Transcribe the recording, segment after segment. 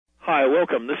Hi,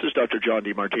 welcome. This is Dr. John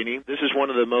DeMartini. This is one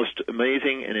of the most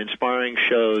amazing and inspiring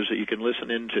shows that you can listen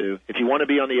into. If you want to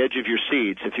be on the edge of your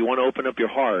seats, if you want to open up your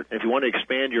heart, if you want to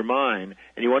expand your mind,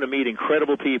 and you want to meet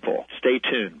incredible people, stay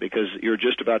tuned because you're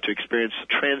just about to experience a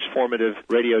transformative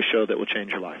radio show that will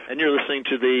change your life. And you're listening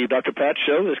to the Dr. Pat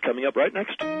Show that's coming up right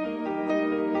next.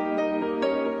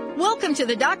 Welcome to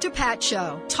the Dr. Pat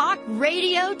Show. Talk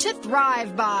radio to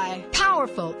thrive by.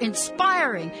 Powerful,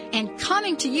 inspiring, and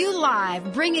coming to you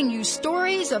live, bringing you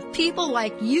stories of people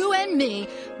like you and me,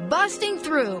 busting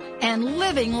through and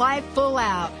living life full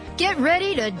out. Get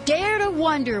ready to dare to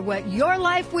wonder what your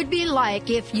life would be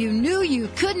like if you knew you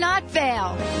could not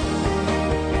fail.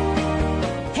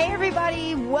 Hey,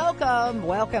 everybody.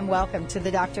 Welcome to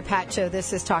the Dr. Pat Show.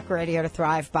 This is Talk Radio to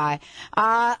Thrive By.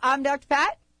 I'm Dr.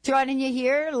 Pat. Joining you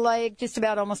here like just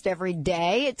about almost every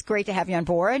day. It's great to have you on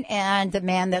board. And the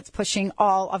man that's pushing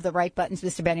all of the right buttons,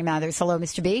 Mr. Benny Mathers. Hello,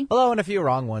 Mr. B. Hello, and a few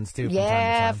wrong ones, too.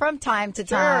 Yeah, from time to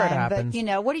time. Sure, it happens. But, you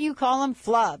know, what do you call them?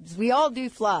 Flubs. We all do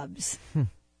flubs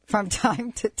from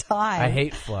time to time. I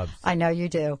hate flubs. I know you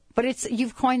do. But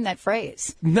you've coined that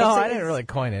phrase. No, I didn't really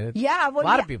coin it. Yeah. Well, a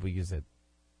lot of people use it.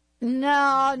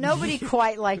 No, nobody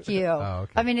quite like you. Oh,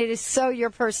 okay. I mean, it is so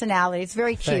your personality. It's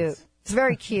very cute. Thanks. It's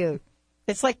very cute.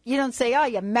 It's like you don't say, oh,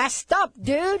 you messed up,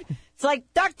 dude. It's like,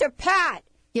 Dr. Pat,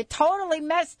 you totally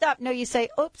messed up. No, you say,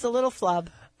 oops, a little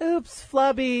flub. Oops,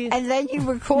 flubby. And then you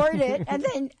record it, and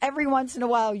then every once in a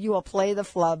while you will play the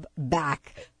flub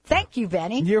back. Thank you,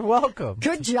 Benny. You're welcome.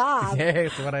 Good job. Yeah,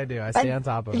 it's what I do. I stay on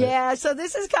top of it. Yeah, so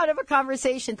this is kind of a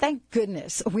conversation. Thank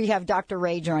goodness we have Dr.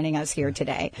 Ray joining us here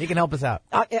today. He can help us out.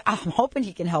 I'm hoping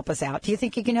he can help us out. Do you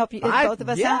think he can help both of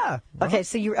us out? Yeah. Okay,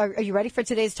 so are you ready for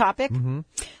today's topic? Mm-hmm.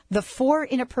 The 4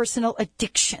 interpersonal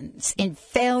addictions in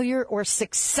failure or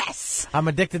success. I'm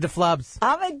addicted to flubs.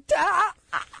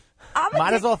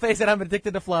 Might as well face it, I'm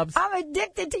addicted to flubs. I'm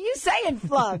addicted to you saying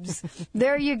flubs.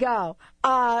 There you go.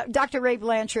 Dr. Ray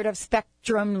Blanchard of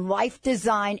Spectrum Life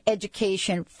Design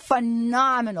Education.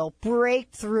 Phenomenal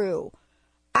breakthrough.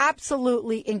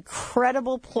 Absolutely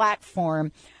incredible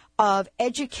platform of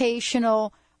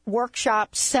educational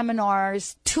workshops,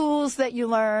 seminars, tools that you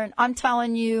learn. I'm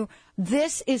telling you,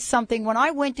 this is something. When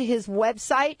I went to his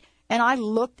website and I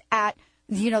looked at,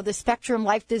 the Spectrum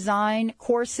Life Design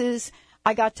courses,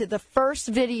 I got to the first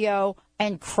video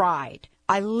and cried.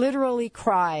 I literally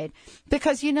cried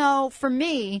because, for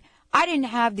me, I didn't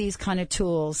have these kind of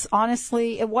tools.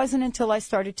 Honestly, it wasn't until I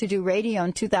started to do radio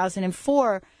in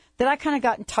 2004 that I kind of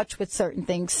got in touch with certain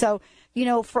things. So,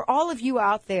 for all of you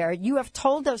out there, you have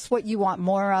told us what you want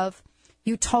more of.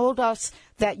 You told us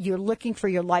that you're looking for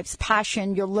your life's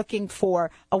passion. You're looking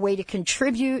for a way to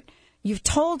contribute. You've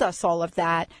told us all of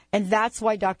that, and that's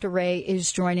why Dr. Ray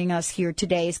is joining us here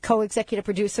today. He's co-executive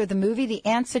producer of the movie The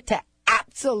Answer to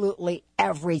Absolutely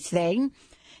Everything.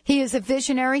 He is a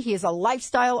visionary. He is a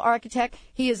lifestyle architect.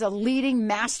 He is a leading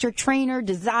master trainer,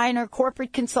 designer,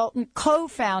 corporate consultant,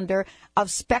 co-founder of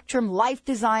Spectrum Life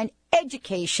Design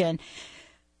Education.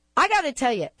 I got to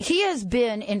tell you, he has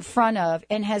been in front of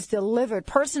and has delivered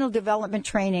personal development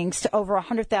trainings to over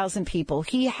 100,000 people.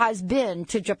 He has been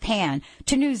to Japan,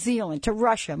 to New Zealand, to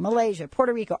Russia, Malaysia,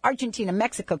 Puerto Rico, Argentina,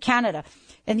 Mexico, Canada,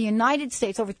 and the United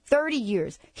States over 30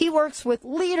 years. He works with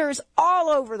leaders all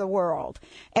over the world.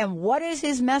 And what is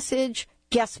his message?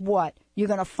 Guess what? You're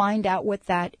going to find out what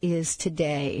that is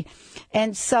today.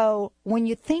 And so when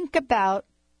you think about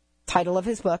title of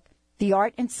his book, The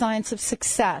Art and Science of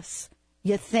Success,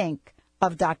 you think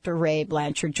of Dr. Ray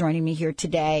Blanchard joining me here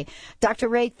today. Dr.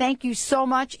 Ray, thank you so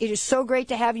much. It is so great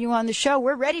to have you on the show.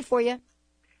 We're ready for you.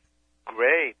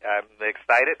 Great. I'm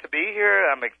excited to be here.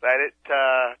 I'm excited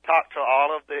to talk to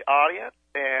all of the audience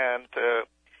and to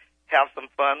have some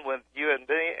fun with you and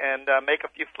me and make a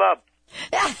few flubs.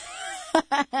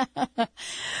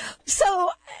 So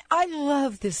I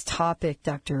love this topic,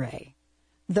 Dr. Ray.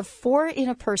 The 4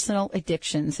 interpersonal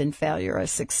addictions in failure or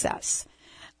success.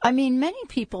 I mean, many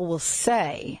people will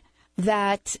say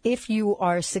that if you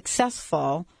are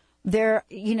successful, there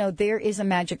is a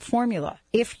magic formula.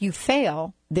 If you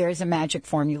fail, there is a magic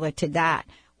formula to that.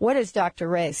 What does Dr.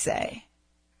 Ray say?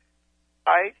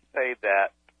 I say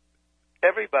that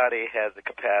everybody has the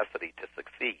capacity to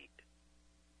succeed.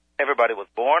 Everybody was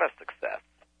born a success.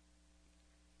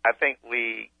 I think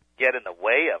we get in the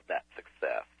way of that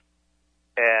success,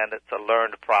 and it's a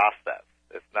learned process.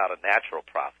 It's not a natural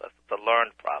process. It's a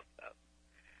learned process.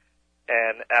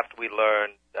 And after we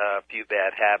learn a few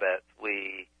bad habits,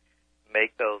 we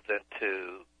make those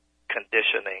into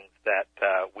conditionings that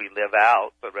we live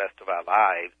out the rest of our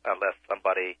lives unless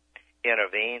somebody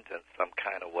intervenes in some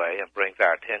kind of way and brings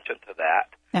our attention to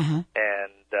that. And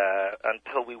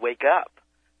until we wake up.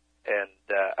 And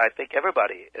I think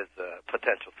everybody is a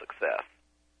potential success.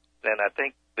 And I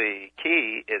think the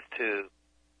key is to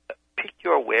peak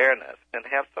your awareness and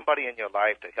have somebody in your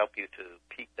life to help you to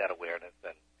peak that awareness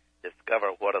and discover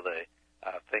what are the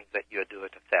things that you're doing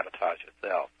to sabotage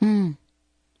yourself. Mm.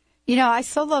 You know, I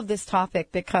so love this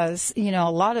topic because, you know,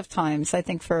 a lot of times I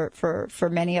think for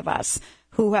many of us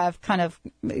who have kind of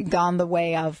gone the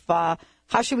way of,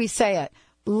 how should we say it,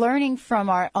 learning from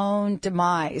our own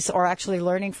demise or actually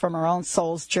learning from our own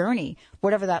soul's journey,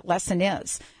 whatever that lesson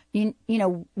is. You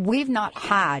know, we've not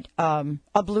had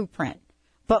a blueprint.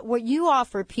 But what you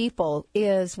offer people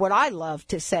is what I love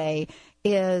to say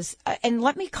is, and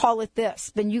let me call it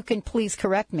this, then you can please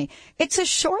correct me. It's a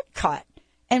shortcut.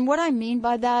 And what I mean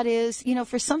by that is, you know,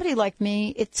 for somebody like me,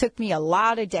 it took me a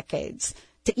lot of decades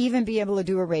to even be able to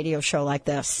do a radio show like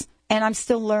this. And I'm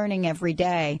still learning every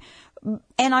day.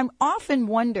 And I often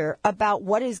wonder about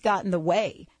what has gotten in the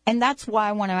way. And that's why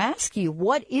I want to ask you,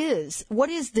 what is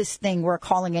this thing we're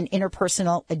calling an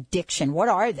interpersonal addiction? What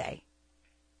are they?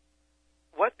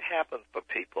 What happens for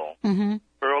people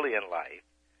early in life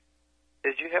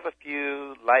is you have a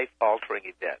few life-altering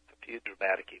events, a few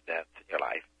dramatic events in your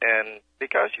life. And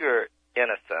because you're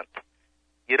innocent,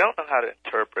 you don't know how to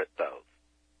interpret those.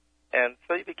 And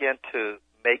so you begin to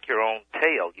make your own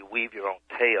tale. You weave your own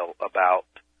tale about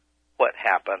what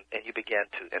happened, and you begin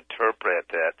to interpret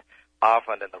it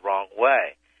often in the wrong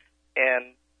way.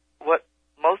 And what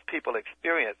most people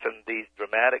experience in these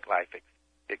dramatic life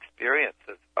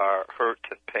experiences are hurts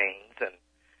and pains, and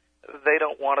they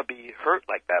don't want to be hurt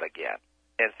like that again.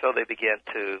 And so they begin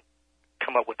to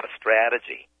come up with a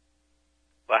strategy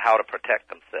about how to protect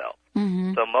themselves.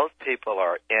 Mm-hmm. So most people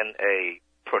are in a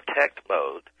protect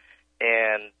mode,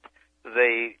 and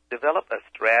they develop a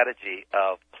strategy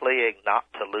of playing not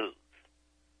to lose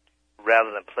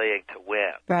rather than playing to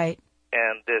win. Right.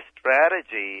 And this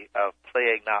strategy of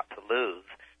playing not to lose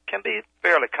can be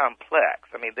fairly complex.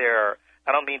 I mean,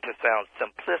 I don't mean to sound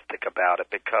simplistic about it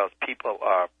because people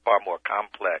are far more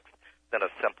complex than a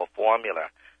simple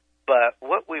formula. But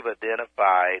what we've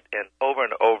identified and over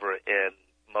in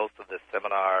most of the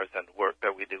seminars and work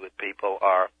that we do with people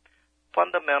are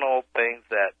fundamental things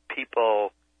that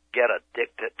people get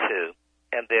addicted to,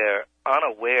 and they're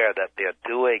unaware that they're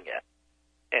doing it.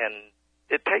 And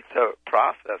it takes a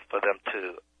process for them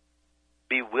to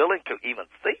be willing to even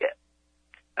see it.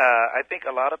 I think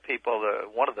a lot of people,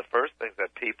 one of the first things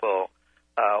that people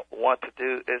want to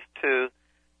do is to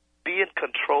be in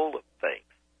control of things,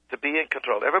 to be in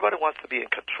control. Everybody wants to be in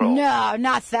control. No,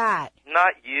 not that.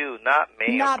 Not you, not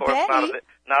me. Not of course, Betty.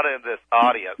 not in this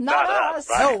audience. Not us.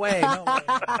 Right? No way, no way.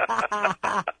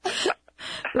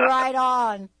 Right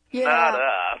on. Yeah. Not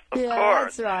us, of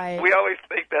course. That's right. We always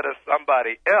think that it's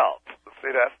somebody else.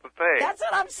 See, that's the thing. That's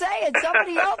what I'm saying.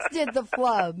 Somebody else did the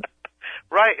flub.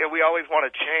 Right, and we always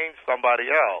want to change somebody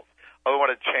else. Or we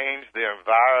want to change the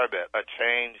environment or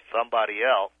change somebody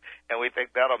else, and we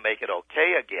think that'll make it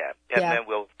okay again, and then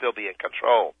we'll still be in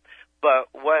control.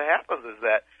 But what happens is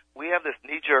that we have this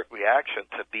knee-jerk reaction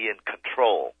to be in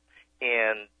control,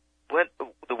 and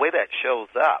the way that shows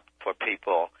up for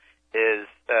people is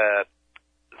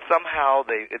somehow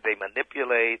they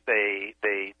manipulate.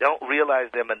 They don't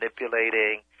realize they're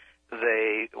manipulating.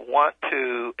 They want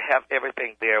to have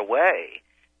everything their way,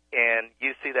 and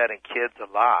you see that in kids a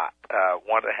lot.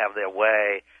 Want to have their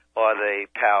way, or they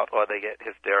pout, or they get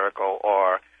hysterical,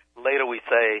 or later we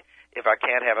say, if I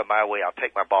can't have it my way, I'll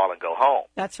take my ball and go home.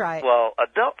 That's right. Well,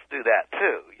 adults do that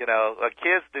too. You know,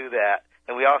 kids do that,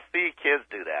 and we all see kids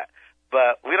do that.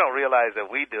 But we don't realize that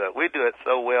we do it. We do it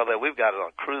so well that we've got it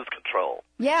on cruise control.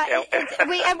 Yeah,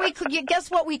 we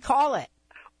guess what we call it?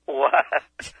 What?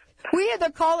 We either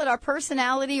call it our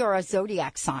personality or a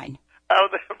zodiac sign. Oh,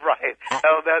 right.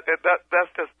 Oh,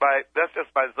 that's just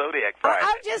my zodiac sign.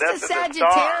 I'm just that's a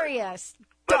Sagittarius,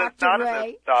 but Dr. it's not Ray.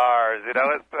 in the stars. You know,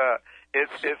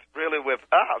 it's really with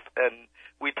us, and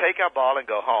we take our ball and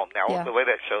go home. Now, the way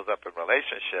that shows up in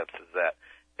relationships is that,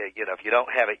 you know, if you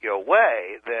don't have it your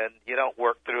way, then you don't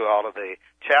work through all of the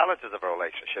challenges of a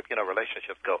relationship. You know,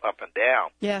 relationships go up and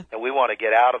down. Yeah. And we want to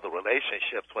get out of the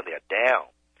relationships when they're down.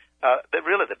 They're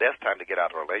really the best time to get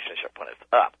out of a relationship when it's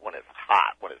up, when it's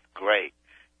hot, when it's great,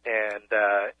 and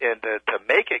to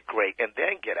make it great and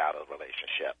then get out of the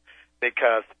relationship.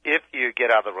 Because if you get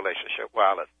out of the relationship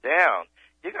while it's down,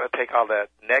 you're going to take all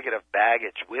that negative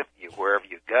baggage with you wherever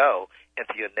you go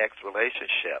into your next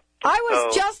relationship. I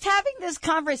was just having this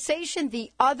conversation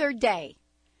the other day.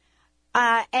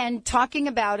 And talking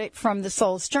about it from the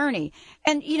soul's journey.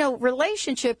 And, you know,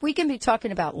 relationship, we can be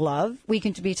talking about love. We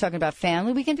can be talking about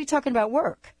family. We can be talking about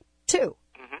work, too.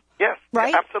 Mm-hmm. Yes.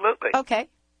 Right? Absolutely. Okay.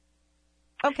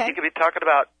 Okay. You could be talking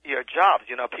about your jobs.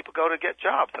 You know, people go to get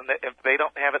jobs, and if they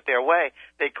don't have it their way,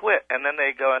 they quit, and then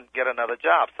they go and get another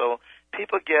job. So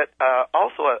people get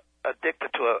also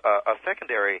addicted to a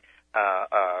secondary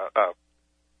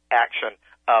action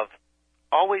of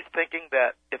always thinking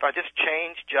that if I just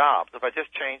change jobs, if I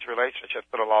just change relationships,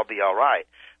 it'll all be all right.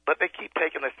 But they keep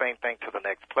taking the same thing to the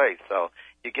next place. So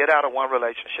you get out of one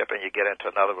relationship and you get into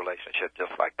another relationship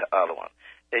just like the other one.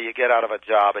 And you get out of a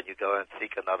job and you go and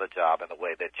seek another job in the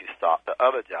way that you sought the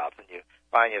other jobs, and you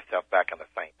find yourself back in the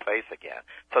same place again.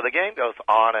 So the game goes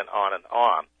on and on and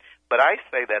on. But I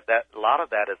say that a lot of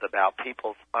that is about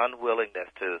people's unwillingness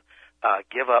to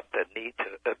give up the need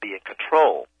to be in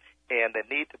control. And the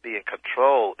need to be in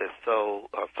control is so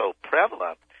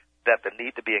prevalent that the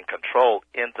need to be in control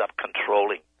ends up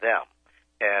controlling them,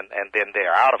 and then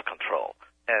they're out of control,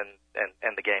 and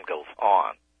the game goes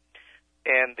on.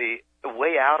 And the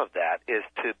way out of that is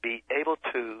to be able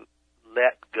to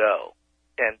let go,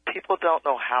 and people don't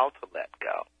know how to let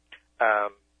go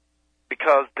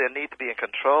because their need to be in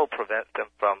control prevents them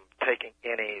from taking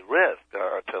any risk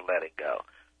or to letting go.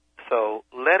 So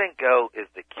letting go is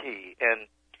the key, and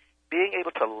being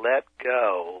able to let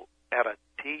go at a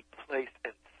deep place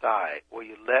inside where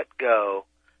you let go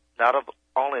not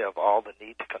only of all the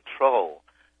need to control,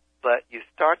 but you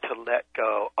start to let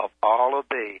go of all of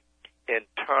the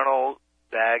internal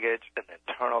baggage and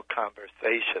internal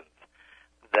conversations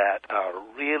that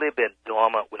really been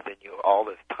dormant within you all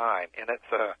this time. And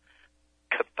it's a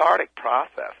cathartic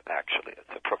process, actually.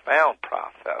 It's a profound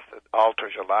process. It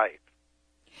alters your life.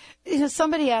 You know,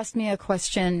 somebody asked me a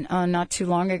question not too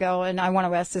long ago, and I want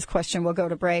to ask this question. We'll go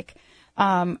to break.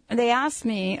 They asked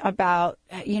me about,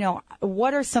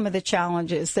 what are some of the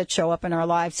challenges that show up in our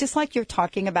lives, just like you're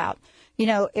talking about. You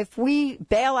know, if we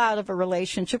bail out of a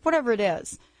relationship, whatever it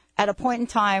is, at a point in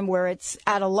time where it's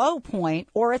at a low point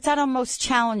or it's at a most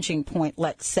challenging point,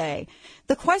 let's say,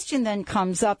 the question then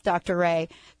comes up, Dr. Ray,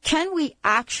 can we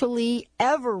actually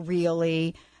ever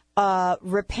really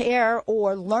repair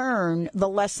or learn the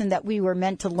lesson that we were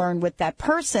meant to learn with that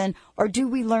person, or do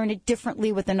we learn it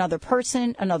differently with another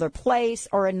person, another place,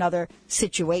 or another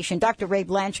situation? Dr. Ray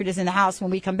Blanchard is in the house.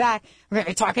 When we come back, we're going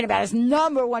to be talking about his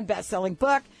 #1 best-selling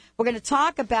book. We're going to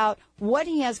talk about what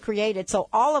he has created so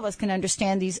all of us can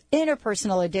understand these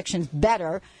interpersonal addictions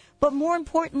better, but more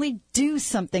importantly, do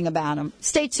something about them.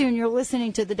 Stay tuned. You're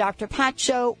listening to The Dr. Pat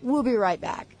Show. We'll be right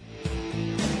back.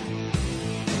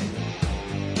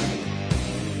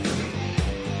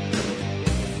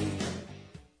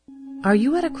 Are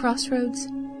you at a crossroads?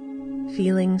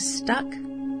 Feeling stuck?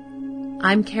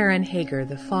 I'm Karen Hager,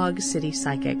 the Fog City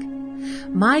Psychic.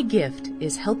 My gift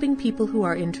is helping people who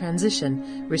are in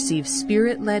transition receive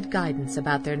spirit-led guidance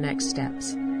about their next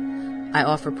steps. I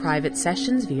offer private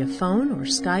sessions via phone or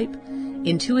Skype,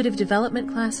 intuitive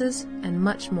development classes, and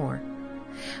much more.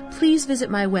 Please visit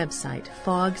my website,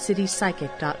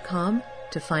 fogcitypsychic.com,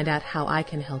 to find out how I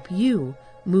can help you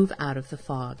move out of the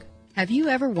fog. Have you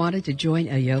ever wanted to join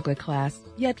a yoga class,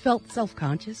 yet felt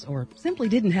self-conscious or simply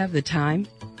didn't have the time?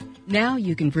 Now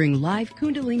you can bring live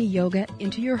Kundalini Yoga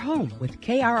into your home with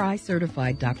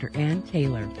KRI-certified Dr. Ann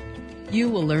Taylor. You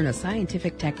will learn a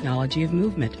scientific technology of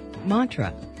movement,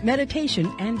 mantra,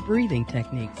 meditation, and breathing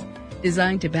techniques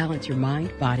designed to balance your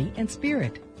mind, body, and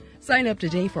spirit. Sign up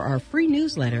today for our free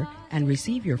newsletter and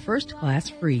receive your first class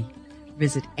free.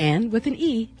 Visit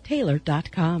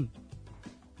AnnWithAnE.Taylor.com.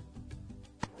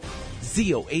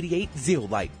 Zeo88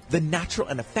 Zeolite, the natural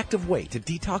and effective way to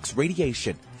detox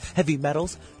radiation, heavy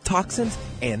metals, toxins,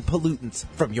 and pollutants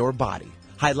from your body.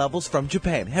 High levels from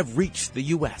Japan have reached the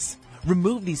U.S.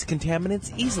 Remove these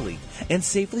contaminants easily and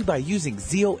safely by using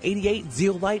Zeo88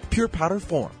 Zeolite pure powder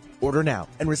form. Order now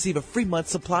and receive a free month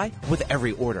supply with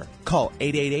every order. Call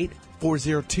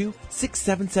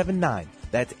 888-402-6779.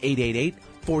 That's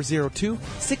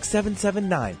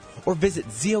 888-402-6779. Or visit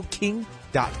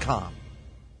zeoking.com.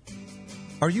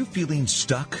 Are you feeling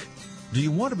stuck? Do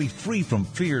you want to be free from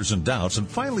fears and doubts and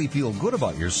finally feel good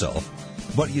about yourself,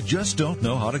 but you just don't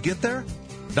know how to get there?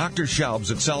 Dr.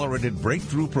 Schaub's Accelerated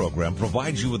Breakthrough Program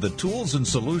provides you with the tools and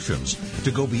solutions to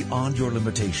go beyond your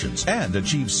limitations and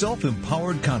achieve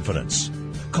self-empowered confidence.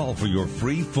 Call for your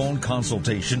free phone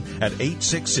consultation at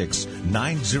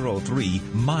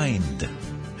 866-903-MIND.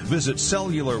 Visit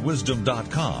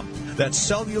cellularwisdom.com.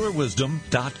 That's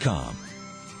cellularwisdom.com.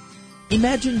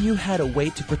 Imagine you had a way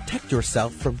to protect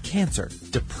yourself from cancer,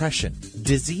 depression,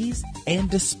 disease, and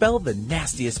dispel the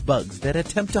nastiest bugs that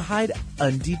attempt to hide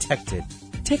undetected.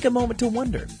 Take a moment to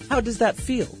wonder, how does that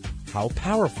feel? How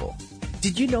powerful?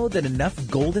 Did you know that enough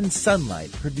golden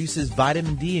sunlight produces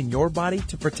vitamin D in your body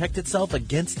to protect itself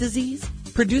against disease?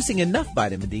 Producing enough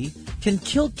vitamin D can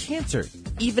kill cancer,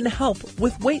 even help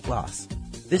with weight loss.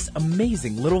 This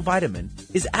amazing little vitamin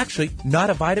is actually not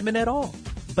a vitamin at all,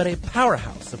 but a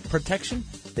powerhouse of protection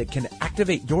that can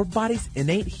activate your body's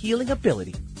innate healing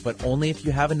ability, but only if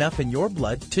you have enough in your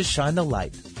blood to shine the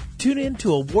light. Tune in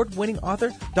to award-winning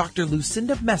author Dr.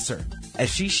 Lucinda Messer as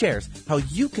she shares how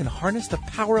you can harness the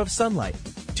power of sunlight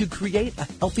to create a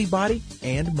healthy body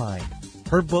and mind.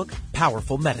 Her book,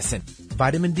 Powerful Medicine,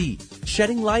 Vitamin D,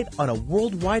 Shedding Light on a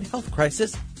Worldwide Health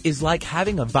Crisis, is like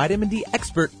having a vitamin D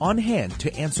expert on hand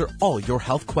to answer all your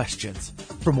health questions.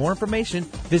 For more information,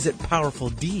 visit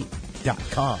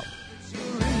PowerfulD.com.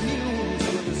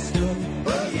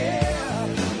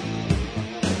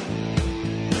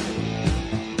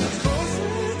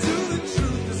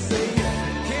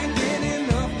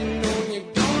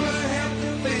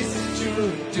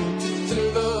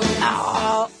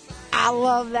 I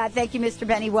love that. Thank you, Mr.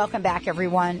 Benny. Welcome back,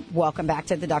 everyone. Welcome back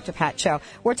to the Dr. Pat Show.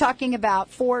 We're talking about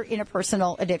 4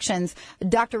 interpersonal addictions.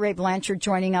 Dr. Ray Blanchard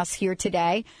joining us here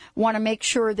today. Want to make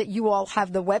sure that you all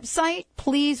have the website.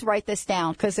 Please write this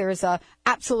down because there is a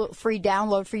absolute free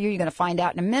download for you. You're going to find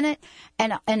out in a minute.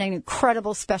 And an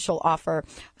incredible special offer.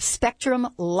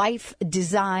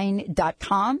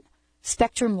 SpectrumLifeDesign.com.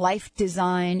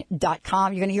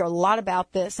 SpectrumLifeDesign.com. You're going to hear a lot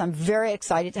about this. I'm very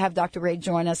excited to have Dr. Ray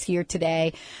join us here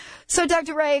today. So,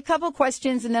 Dr. Ray, a couple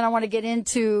questions, and then I want to get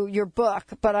into your book,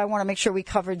 but I want to make sure we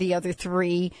cover the other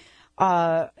 3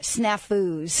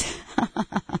 snafus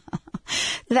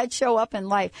that show up in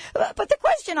life. But the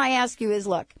question I ask you is,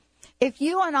 look, if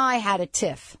you and I had a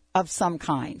tiff of some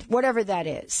kind, whatever that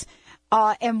is,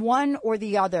 and one or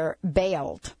the other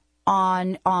bailed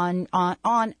on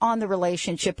the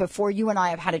relationship before you and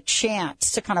I have had a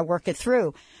chance to kind of work it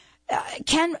through.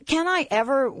 Can I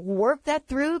ever work that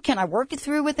through? Can I work it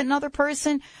through with another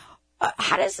person?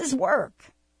 How does this work?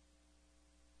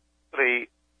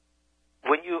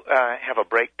 When you have a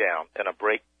breakdown and a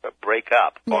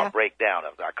breakup or a breakdown,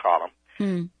 as I call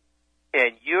them,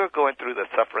 and you're going through the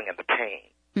suffering and the pain,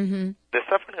 the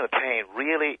suffering and the pain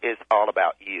really is all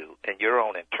about you and your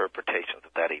own interpretations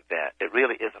of that event. It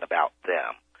really isn't about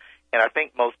them. And I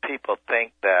think most people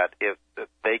think that if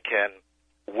they can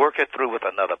work it through with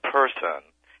another person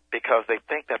because they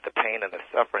think that the pain and the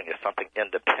suffering is something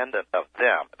independent of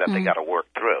them that they got to work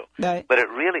through. Right. But it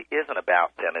really isn't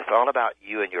about them. It's all about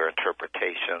you and your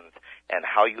interpretations and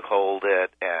how you hold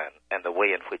it and the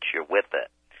way in which you're with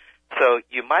it. So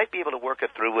you might be able to work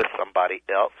it through with somebody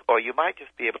else, or you might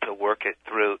just be able to work it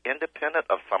through independent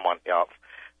of someone else.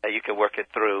 You can work it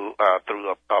through a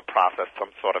process,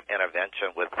 some sort of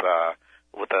intervention with a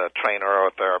trainer or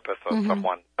a therapist or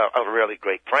someone, a really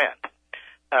great friend.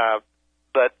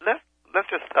 But let's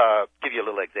just give you a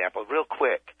little example real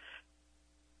quick.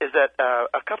 Is that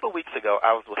a couple of weeks ago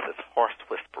I was with this horse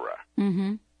whisperer,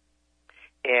 and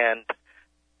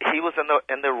he was in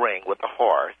the ring with the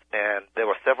horse, and there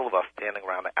were several of us standing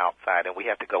around the outside, and we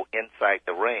had to go inside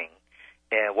the ring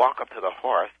and walk up to the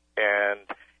horse and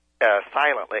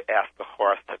silently ask the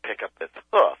horse to pick up its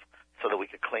hoof so that we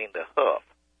could clean the hoof.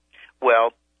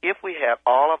 Well, if we had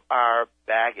all of our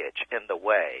baggage in the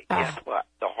way, guess what?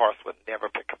 The horse would never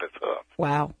pick up its hoof.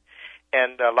 Wow.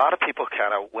 And a lot of people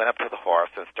kind of went up to the horse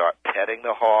and start petting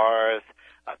the horse,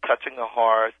 touching the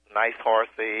horse, nice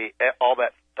horsey, all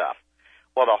that stuff.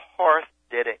 Well, the horse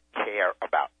didn't care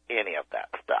about any of that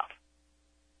stuff.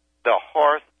 The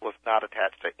horse was not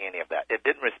attached to any of that. It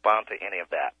didn't respond to any of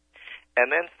that. And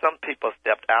then some people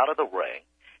stepped out of the ring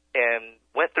and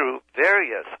went through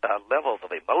various levels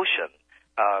of emotion,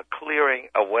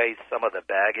 clearing away some of the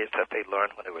baggage that they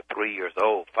learned when they were 3 years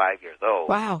old, 5 years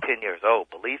old, 10 years old,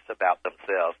 beliefs about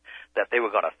themselves, that they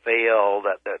were going to fail,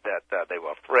 that they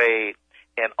were afraid.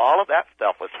 And all of that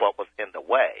stuff was what was in the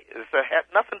way. It had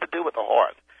nothing to do with the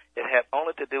horse. It had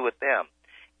only to do with them.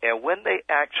 And when they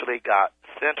actually got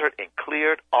centered and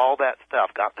cleared all that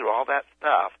stuff, got through all that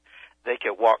stuff, they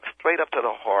could walk straight up to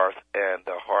the horse, and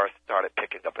the horse started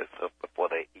picking up its hoof before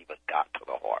they even got to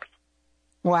the horse.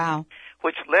 Wow.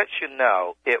 Which lets you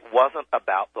know it wasn't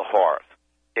about the horse.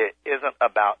 It isn't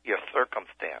about your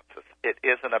circumstances. It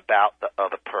isn't about the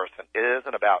other person. It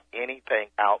isn't about anything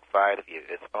outside of you.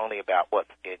 It's only about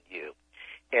what's in you.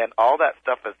 And all that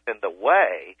stuff is in the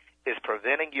way is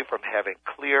preventing you from having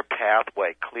clear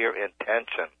pathway, clear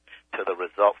intention to the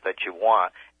results that you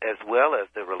want, as well as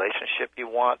the relationship you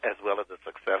want, as well as the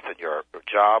success in your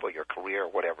job or your career,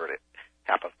 whatever it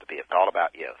happens to be. It's all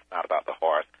about you. It's not about the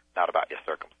horse, not about your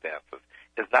circumstances.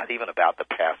 It's not even about the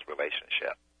past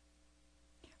relationship.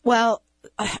 Well,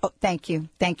 thank you.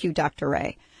 Thank you, Dr.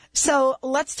 Ray. So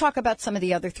let's talk about some of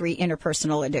the other 3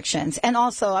 interpersonal addictions. And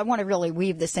also, I want to really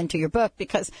weave this into your book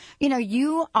because,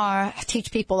 you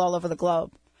teach people all over the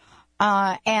globe.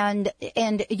 And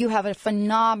you have a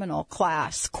phenomenal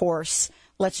course,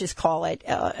 let's just call it,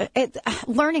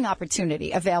 learning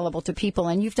opportunity available to people.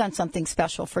 And you've done something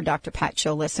special for Dr. Pat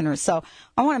Show listeners. So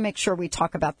I want to make sure we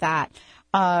talk about that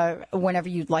whenever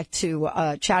you'd like to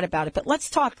chat about it. But let's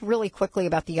talk really quickly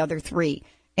about the other 3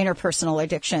 interpersonal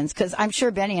addictions, because I'm sure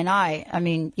Benny and I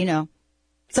mean,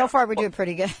 so far we're doing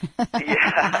pretty good.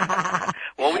 Yeah.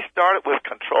 Well, we started with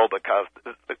control because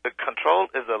the control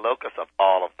is the locus of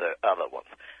all of the other ones.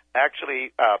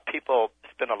 Actually, people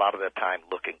spend a lot of their time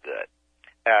looking good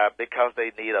because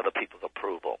they need other people's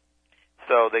approval.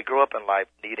 So they grow up in life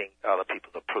needing other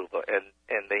people's approval, and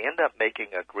they end up making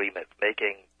agreements,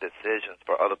 making decisions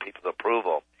for other people's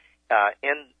approval,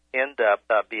 end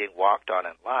up being walked on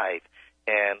in life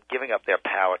and giving up their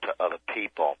power to other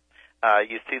people.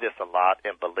 You see this a lot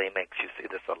in bulimics. You see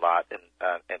this a lot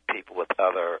in people with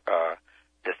other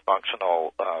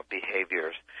dysfunctional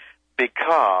behaviors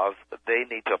because they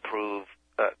need to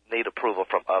need approval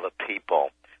from other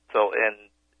people. So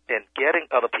in getting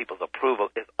other people's approval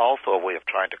is also a way of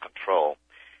trying to control.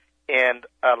 And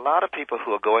a lot of people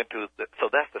who are going through so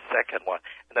that's the second one.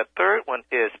 And the third one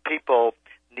is people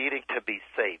needing to be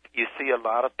safe. You see a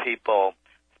lot of people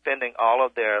spending all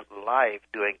of their life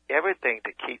doing everything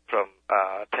to keep from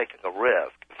taking a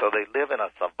risk. So they live in a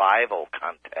survival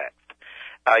context.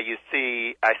 I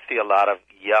see a lot of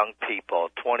young people,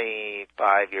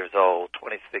 25 years old,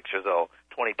 26 years old,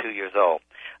 22 years old.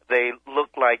 They look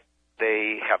like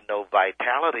they have no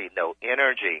vitality, no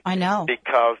energy. I know.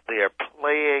 Because they're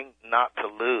playing not to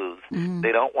lose. Mm-hmm.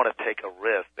 They don't want to take a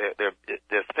risk.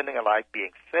 They're spending a life being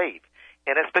safe.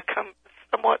 And it's become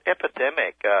somewhat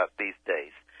epidemic these days.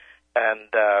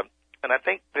 And I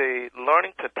think the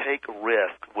learning to take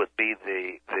risk would be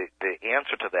the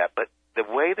answer to that. But the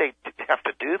way they have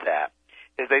to do that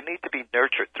is they need to be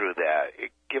nurtured through that,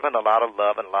 given a lot of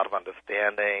love and a lot of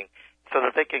understanding, so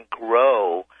that they can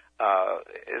grow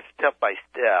step by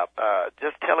step.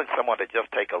 Just telling someone to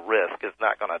just take a risk is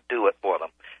not going to do it for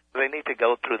them. So they need to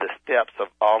go through the steps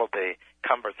of all of the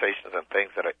conversations and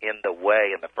things that are in the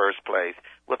way in the first place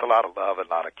with a lot of love and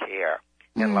a lot of care.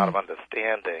 And a lot of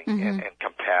understanding and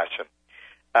compassion.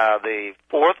 The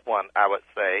fourth one, I would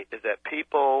say, is that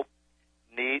people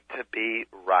need to be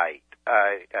right.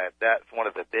 That's one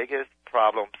of the biggest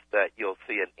problems that you'll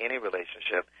see in any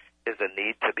relationship is the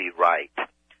need to be right.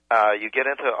 You get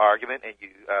into an argument and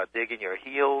you dig in your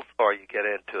heels, or you get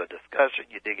into a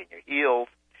discussion, you dig in your heels,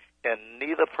 and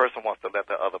neither person wants to let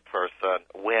the other person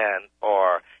win,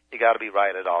 or you got to be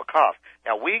right at all costs.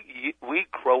 Now, we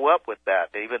grow up with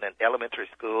that, even in elementary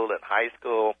school and high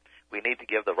school. We need to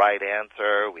give the right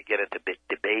answer. We get into big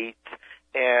debates.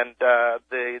 And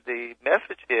the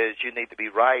message is you need to be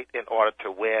right in order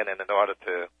to win, and in order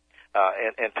to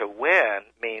and to win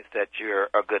means that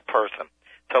you're a good person.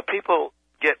 So people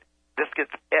this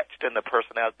gets etched in the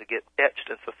personality, gets etched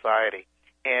in society,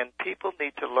 and people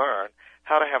need to learn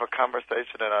how to have a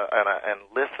conversation and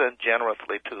listen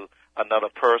generously to another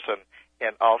person,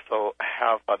 and also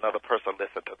have another person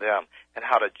listen to them, and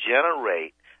how to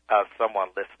generate someone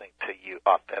listening to you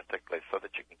authentically so that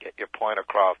you can get your point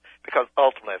across, because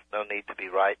ultimately there's no need to be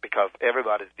right, because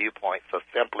everybody's viewpoints are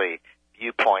simply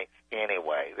viewpoints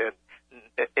anyway.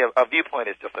 A viewpoint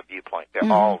is just a viewpoint.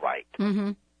 They're all right.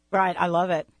 Mm-hmm. Right. I love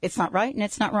it. It's not right and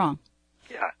it's not wrong.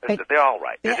 Yeah, they're all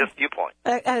right. They're just viewpoints.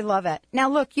 I love it. Now,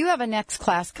 look, you have a next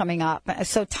class coming up,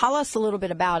 so tell us a little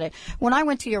bit about it. When I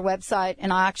went to your website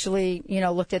and I actually,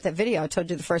 looked at that video, I told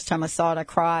you the first time I saw it, I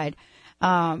cried,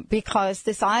 because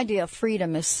this idea of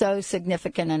freedom is so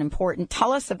significant and important.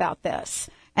 Tell us about this,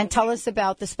 and tell us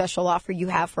about the special offer you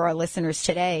have for our listeners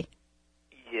today.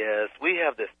 Yes, we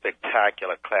have this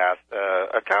spectacular class,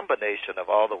 a combination of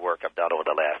all the work I've done over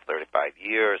the last 35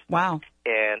 years. Wow.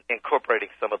 And incorporating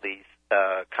some of these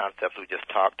concepts we just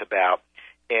talked about.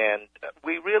 And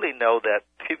we really know that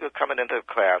people coming into the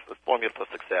class, the formula for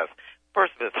success,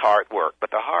 first of all, it's hard work.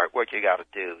 But the hard work you got to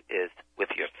do is with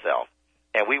yourself.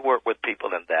 And we work with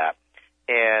people in that.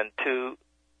 And to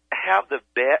have the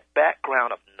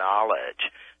background of knowledge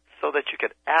so that you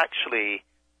can actually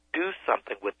do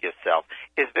something with yourself.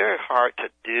 It's very hard to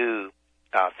do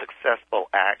successful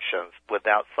actions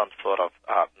without some sort of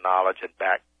knowledge and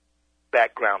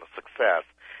background of success.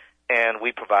 And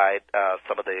we provide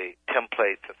some of the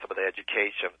templates and some of the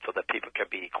education so that people can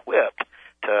be equipped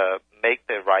to make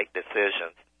the right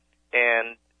decisions.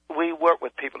 And we work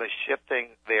with people in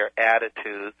shifting their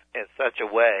attitudes in such a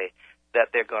way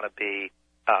that they're going to be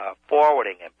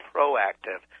forwarding and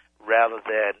proactive rather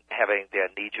than having their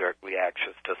knee-jerk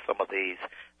reactions to some of these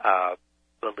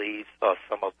beliefs or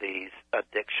some of these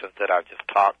addictions that I just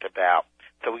talked about.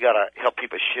 So we got to help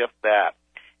people shift that.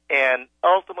 And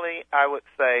ultimately, I would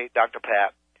say, Dr.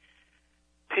 Pat,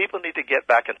 people need to get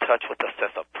back in touch with a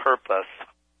sense of purpose,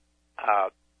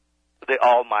 the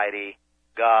Almighty,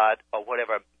 God, or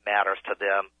whatever matters to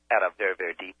them at a very,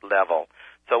 very deep level.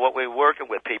 So what we're working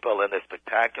with people in this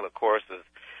spectacular course is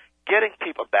getting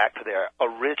people back to their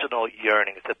original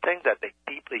yearnings, the things that they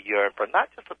deeply yearn for, not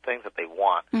just the things that they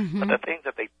want, but the things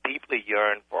that they deeply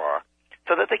yearn for,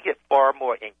 so that they get far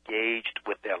more engaged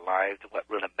with their lives and what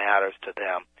really matters to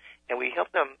them. And we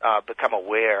help them become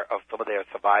aware of some of their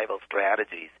survival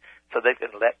strategies so they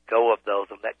can let go of those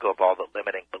and let go of all the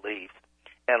limiting beliefs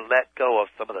and let go of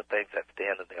some of the things that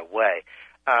stand in their way.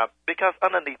 Because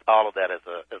underneath all of that is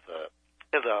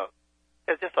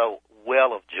just a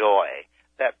well of joy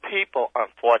that people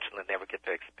unfortunately never get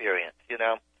to experience, you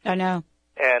know? I know.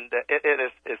 And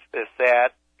it's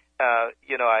sad. I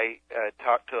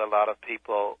talked to a lot of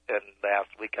people, and last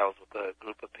week I was with a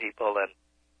group of people, and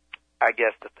I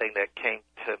guess the thing that came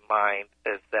to mind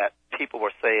is that people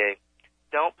were saying,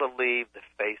 don't believe the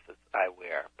faces I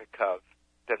wear because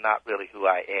they're not really who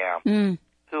I am.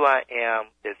 Who I am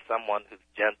is someone who's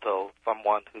gentle,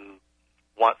 someone who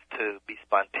wants to be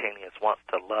spontaneous, wants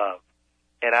to love.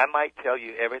 And I might tell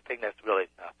you everything that's really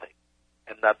nothing,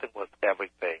 and nothing was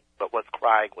everything, but what's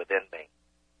crying within me.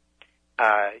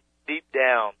 Deep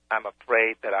down, I'm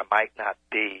afraid that I might not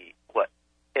be what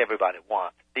everybody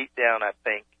wants. Deep down, I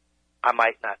think I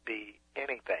might not be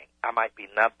anything. I might be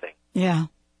nothing. Yeah.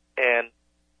 And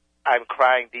I'm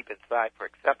crying deep inside for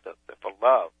acceptance and for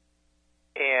love.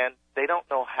 And they don't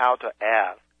know how to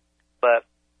ask, but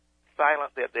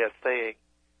silently they're saying,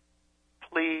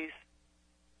 please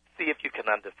see if you can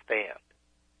understand.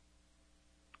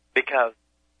 Because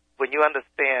when you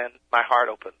understand, my heart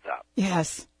opens up.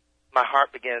 Yes. My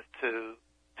heart begins to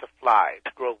fly,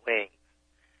 to grow wings.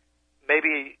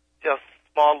 Maybe just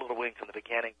small little wings in the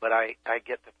beginning, but I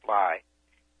get to fly.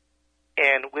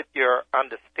 And with your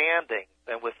understanding,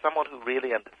 and with someone who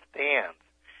really understands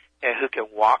and who can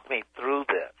walk me through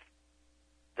this,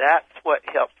 that's what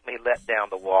helps me let down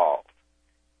the walls.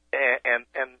 And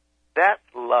that's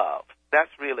love.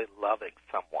 That's really loving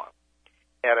someone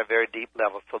at a very deep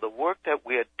level. So the work that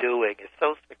we're doing is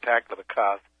so spectacular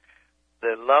because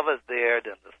the love is there,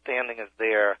 the understanding is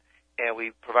there, and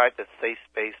we provide the safe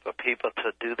space for people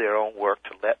to do their own work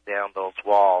to let down those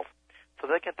walls so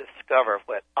they can discover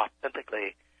what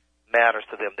authentically matters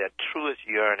to them, their truest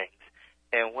yearnings.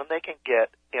 And when they can get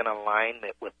in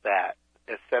alignment with that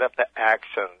and set up the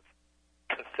actions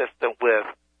consistent with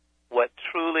what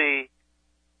truly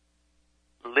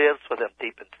lives for them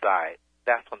deep inside,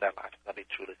 that's when their life is going to be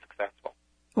truly successful.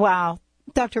 Wow.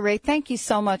 Dr. Ray, thank you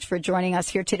so much for joining us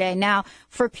here today. Now,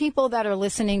 for people that are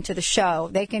listening to the show,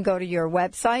 they can go to your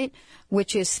website,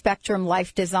 which is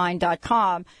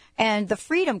spectrumlifedesign.com, and the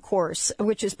Freedom Course,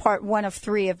 which is part 1 of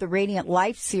 3 of the Radiant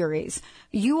Life series.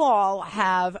 You all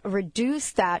have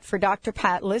reduced that for Dr.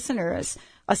 Pat listeners,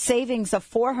 a savings of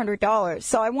 $400.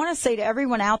 So I want to say to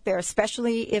everyone out there,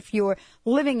 especially if you're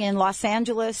living in Los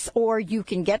Angeles, or you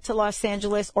can get to Los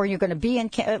Angeles, or you're going to be in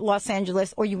Los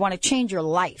Angeles, or you want to change your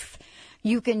life,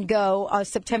 you can go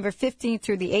September 15th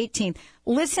through the 18th.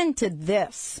 Listen to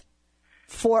this.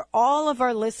 For all of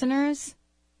our listeners,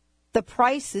 the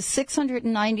price is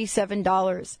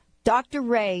 $697. Dr.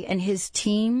 Ray and his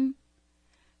team,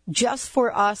 just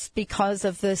for us, because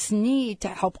of this need to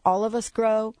help all of us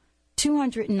grow,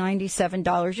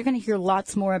 $297. You're going to hear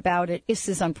lots more about it. This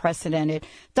is unprecedented.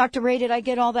 Dr. Ray, did I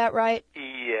get all that right?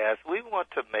 Yes. We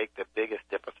want to make the biggest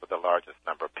difference for the largest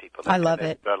number of people. I love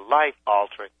it. It's a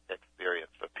life-altering experience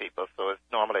for people. So it's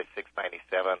normally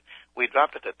 $697. We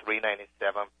dropped it to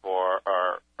 $397 for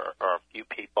a few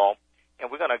people. And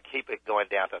we're going to keep it going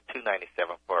down to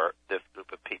 $297 for this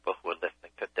group of people who are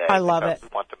listening today. I love it. We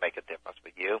want to make a difference for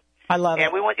you. I love it.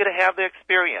 And we want you to have the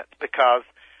experience because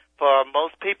for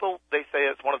most people, they say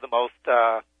it's one of the most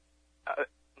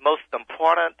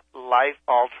important,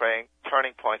 life-altering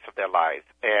turning points of their lives.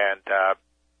 And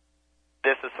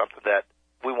this is something that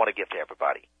we want to give to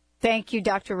everybody. Thank you,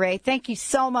 Dr. Ray. Thank you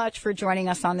so much for joining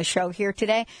us on the show here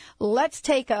today. Let's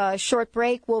take a short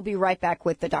break. We'll be right back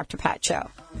with the Dr. Pat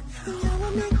Show.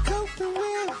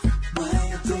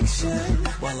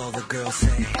 While all the girls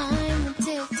say, I'm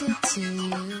addicted to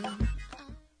you.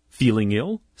 Feeling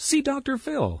ill? See Dr.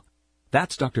 Phil.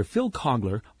 That's Dr. Phil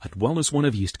Cogler at Wellness One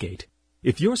of Eastgate.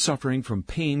 If you're suffering from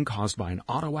pain caused by an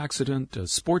auto accident, a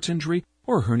sports injury,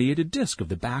 or a herniated disc of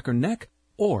the back or neck,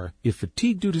 or if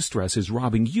fatigue due to stress is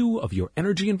robbing you of your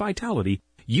energy and vitality,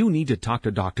 you need to talk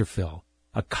to Dr. Phil,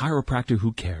 a chiropractor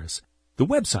who cares. The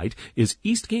website is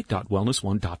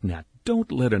eastgate.wellness1.net.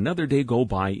 Don't let another day go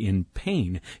by in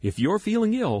pain. If you're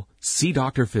feeling ill, see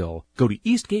Dr. Phil. Go to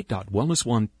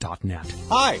eastgate.wellness1.net.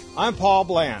 Hi, I'm Paul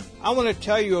Bland. I want to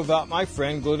tell you about my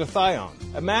friend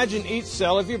glutathione. Imagine each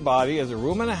cell of your body as a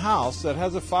room in a house that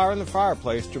has a fire in the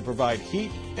fireplace to provide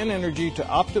heat and energy to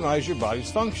optimize your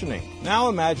body's functioning. Now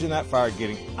imagine that fire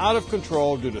getting out of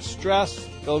control due to stress,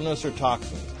 illness, or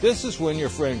toxins. This is when your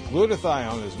friend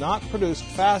glutathione is not produced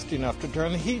fast enough to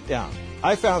turn the heat down.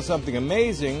 I found something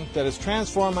amazing that has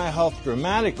transformed my health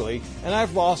dramatically, and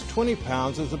I've lost 20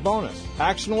 pounds as a bonus.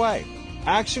 Action Whey.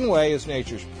 Action Whey is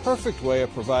nature's perfect way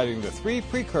of providing the 3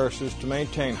 precursors to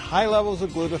maintain high levels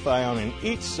of glutathione in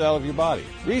each cell of your body.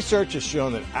 Research has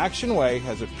shown that Action Whey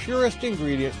has the purest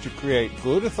ingredients to create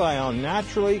glutathione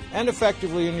naturally and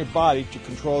effectively in your body to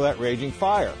control that raging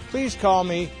fire. Please call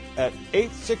me at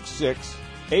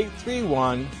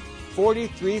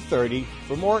 866-831-4330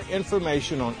 for more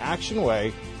information on Action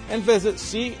Whey, and visit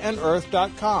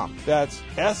seaandearth.com. That's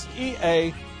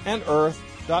SEA and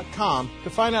earth.com to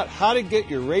find out how to get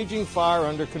your raging fire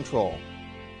under control.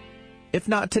 If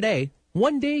not today,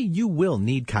 one day you will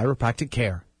need chiropractic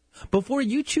care. Before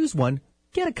you choose one,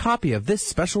 get a copy of this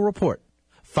special report.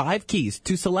 5 keys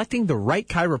to selecting the right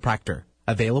chiropractor.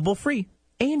 Available free,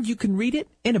 and you can read it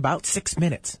in about 6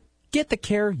 minutes. Get the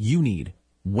care you need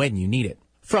when you need it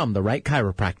from the right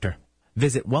chiropractor.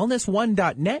 Visit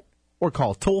wellness1.net or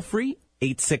call toll-free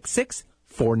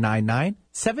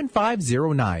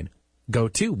 866-499-7509. Go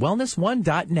to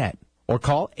wellness1.net or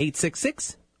call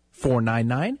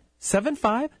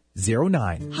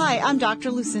 866-499-7509. Hi, I'm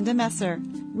Dr. Lucinda Messer.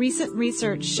 Recent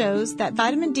research shows that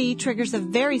vitamin D triggers a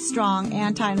very strong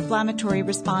anti-inflammatory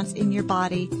response in your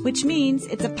body, which means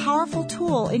it's a powerful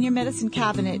tool in your medicine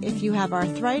cabinet if you have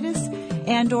arthritis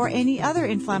and or any other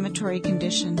inflammatory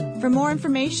condition. For more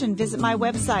information, visit my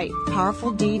website,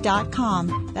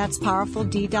 powerfulD.com. That's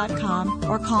powerfulD.com,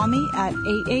 or call me at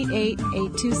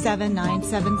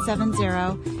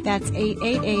 888-827-9770. That's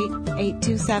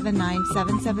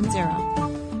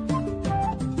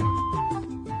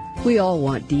 888-827-9770. We all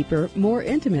want deeper, more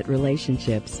intimate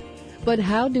relationships. But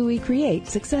how do we create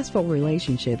successful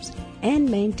relationships and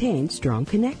maintain strong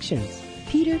connections?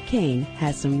 Peter Kane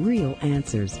has some real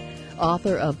answers.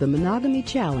 Author of The Monogamy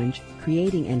Challenge,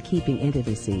 Creating and Keeping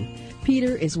Intimacy,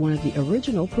 Peter is one of the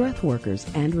original breathworkers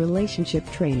and relationship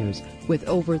trainers with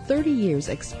over 30 years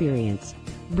experience.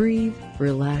 Breathe,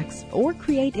 relax, or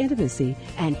create intimacy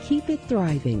and keep it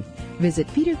thriving. Visit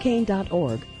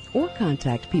peterkane.org or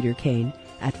contact Peter Kane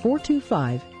at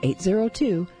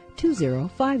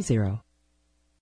 425-802-2050.